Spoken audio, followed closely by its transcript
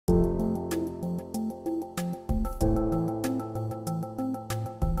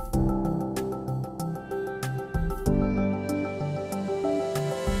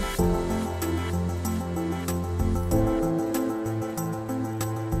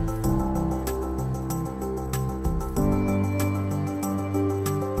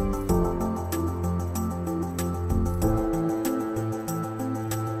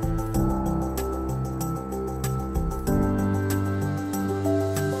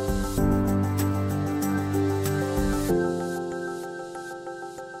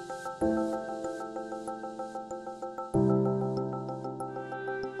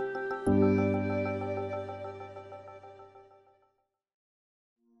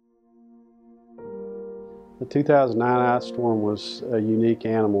The 2009 ice storm was a unique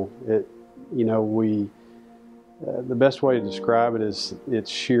animal. The best way to describe it is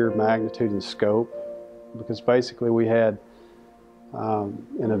its sheer magnitude and scope, because basically we had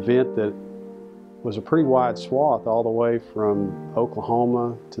an event that was a pretty wide swath all the way from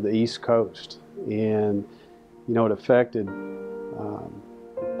Oklahoma to the East Coast, and it affected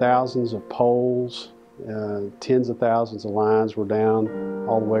thousands of poles, tens of thousands of lines were down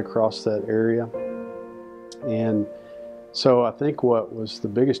all the way across that area. And so I think what was the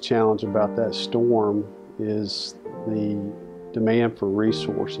biggest challenge about that storm is the demand for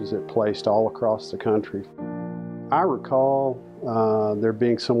resources it placed all across the country. I recall there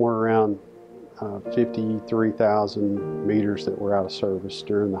being somewhere around 53,000 meters that were out of service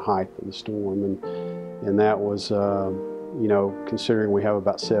during the height of the storm, and that was considering we have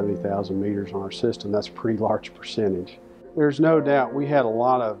about 70,000 meters on our system, that's a pretty large percentage. There's no doubt we had a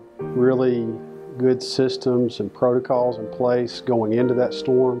lot of really good systems and protocols in place going into that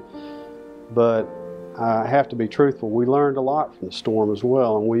storm, but I have to be truthful, we learned a lot from the storm as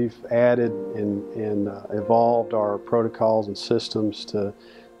well, and we've added and evolved our protocols and systems to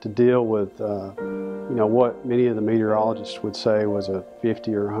deal with what many of the meteorologists would say was a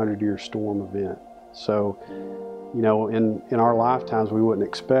 50 or 100-year storm event. So in our lifetimes we wouldn't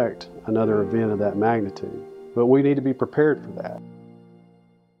expect another event of that magnitude, but we need to be prepared for that.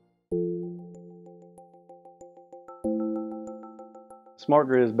 Smart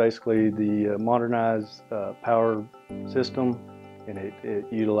grid is basically the modernized power system, and it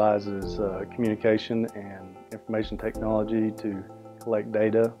utilizes communication and information technology to collect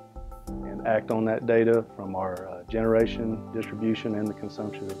data and act on that data from our generation, distribution, and the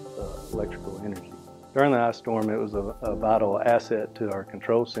consumption of electrical energy. During the ice storm, it was a vital asset to our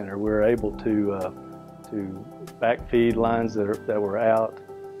control center. We were able to backfeed lines that were out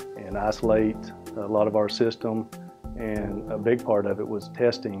and isolate a lot of our system. And a big part of it was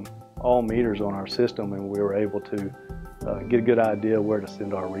testing all meters on our system, and we were able to get a good idea where to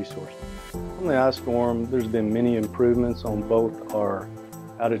send our resources. From the ice storm, there's been many improvements on both our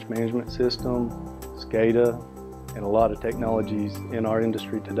outage management system, SCADA, and a lot of technologies in our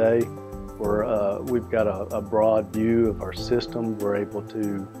industry today, where we've got a broad view of our system. We're able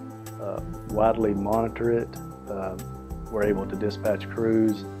to widely monitor it. We're able to dispatch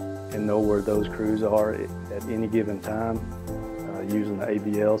crews and know where those crews are at any given time using the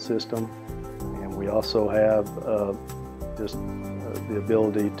ABL system. And we also have the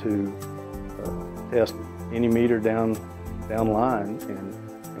ability to test any meter down line,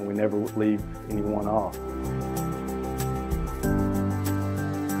 and we never leave anyone off.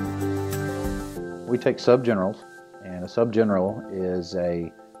 We take sub-generals, and a sub-general is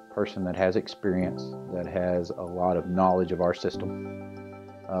a person that has experience, that has a lot of knowledge of our system.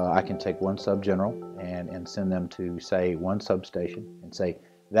 I can take one sub-general and send them to, say, one substation and say,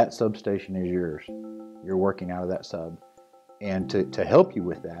 that substation is yours. You're working out of that sub. And to help you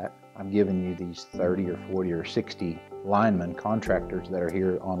with that, I'm giving you these 30 or 40 or 60 linemen, contractors that are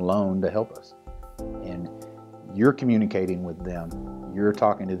here on loan to help us. And you're communicating with them. You're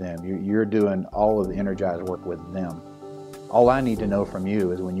talking to them. You're doing all of the energized work with them. All I need to know from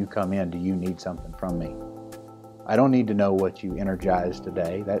you is when you come in, do you need something from me? I don't need to know what you energized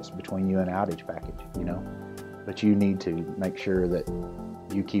today. That's between you and outage package, But you need to make sure that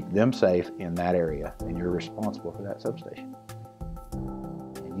you keep them safe in that area, and you're responsible for that substation.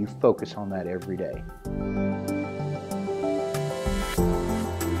 And you focus on that every day.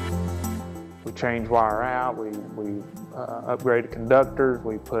 We change wire out, we upgraded conductors,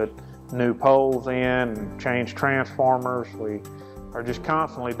 we put new poles in, change transformers. We are just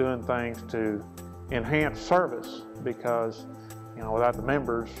constantly doing things to enhance service, because without the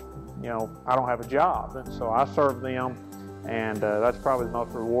members, I don't have a job, and so I serve them, and that's probably the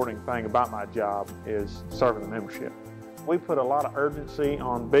most rewarding thing about my job, is serving the membership. We put a lot of urgency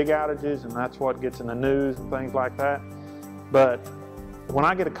on big outages, and that's what gets in the news and things like that. But when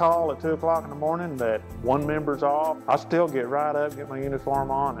I get a call at 2 o'clock in the morning that one member's off, I still get right up, get my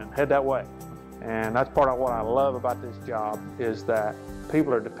uniform on, and head that way. And that's part of what I love about this job, is that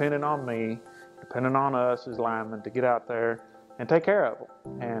people are depending on me, depending on us as linemen, to get out there and take care of them.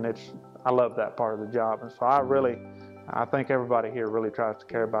 And I love that part of the job. And so I think everybody here really tries to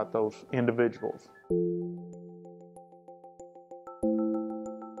care about those individuals.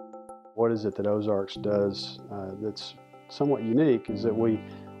 What is it that Ozarks does that's somewhat unique is that we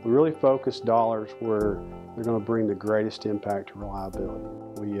really focus dollars where they're going to bring the greatest impact to reliability.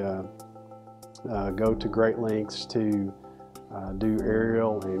 We go to great lengths to do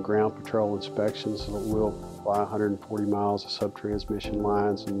aerial and ground patrol inspections. So we'll fly 140 miles of sub-transmission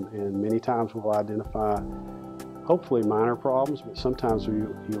lines, and many times we'll identify hopefully minor problems, but sometimes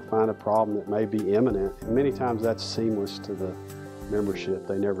you'll find a problem that may be imminent, and many times that's seamless to the membership.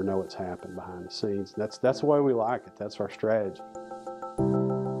 They never know what's happened behind the scenes. That's the way we like it. That's our strategy.